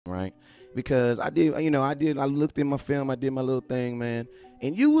right? Because I did, I looked in my film, I did my little thing, man.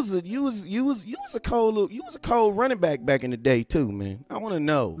 And you was a cold running back in the day too, man. I want to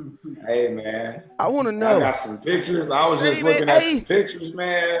know. Hey man, I want to I know. got some pictures. I was Say, just man, looking at some hey, pictures,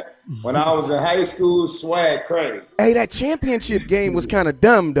 man. When I was in high school, swag crazy. hey, that championship game was kind of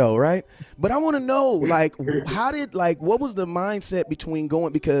dumb though, right? But I want to know, like, what was the mindset between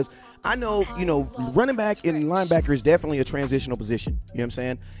going? Because I know, running back and linebacker is definitely a transitional position. You know what I'm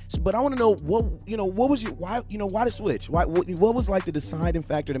saying? But I want to know what was why the switch? What was like the deciding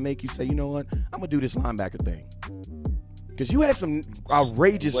factor to make you say, you know what, I'm gonna do this linebacker thing? Because you had some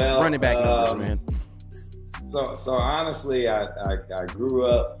outrageous running back numbers, man. So honestly, I grew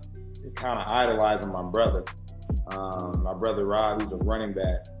up kind of idolizing my brother. My brother Rod, who's a running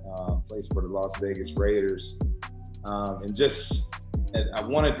back, plays for the Las Vegas Raiders, and I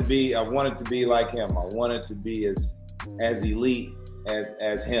wanted to be like him. I wanted to be as elite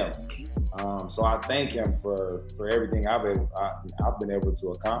as him. So I thank him for everything I've been able to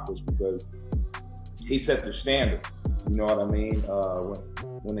accomplish, because he set the standard. You know what I mean?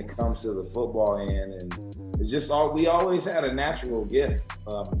 When it comes to the football end, and it's just we always had a natural gift.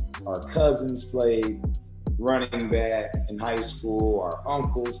 Our cousins played running back in high school. Our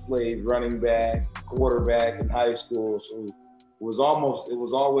uncles played running back, quarterback in high school. So it was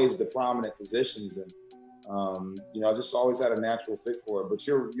always the prominent positions, and I just always had a natural fit for it. But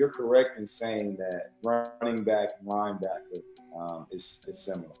you're correct in saying that running back and linebacker is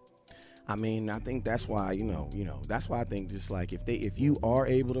similar. I mean, I think that's why, that's why I think just like if you are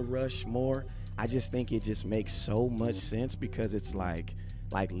able to rush more, I just think it just makes so much sense, because it's like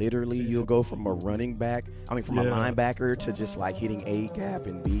literally you'll go from a linebacker to just like hitting A gap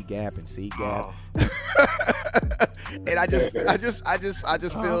and B gap and C gap. And I just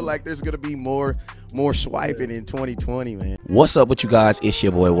feel like there's gonna be more swiping in 2020, man. What's up with you guys? It's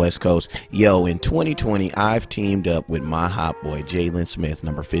your boy West Coast. Yo, in 2020, I've teamed up with my hot boy Jaylon Smith,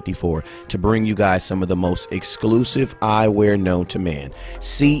 number 54, to bring you guys some of the most exclusive eyewear known to man.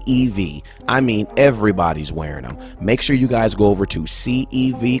 CEV. I mean, everybody's wearing them. Make sure you guys go over to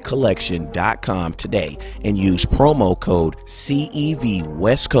CEVcollection.com today and use promo code CEV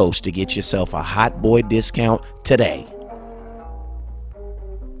West Coast to get yourself a hot boy discount today.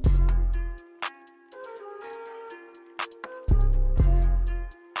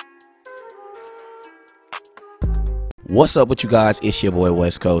 What's up with you guys? It's your boy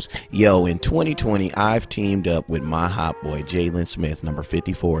West Coast. Yo, in 2020, I've teamed up with my hot boy Jaylon Smith, number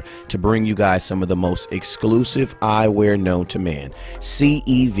 54, to bring you guys some of the most exclusive eyewear known to man.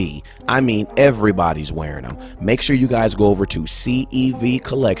 CEV. I mean, everybody's wearing them. Make sure you guys go over to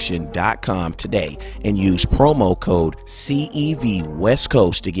CEVcollection.com today and use promo code CEV West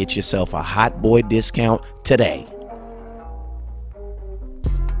Coast to get yourself a hot boy discount today.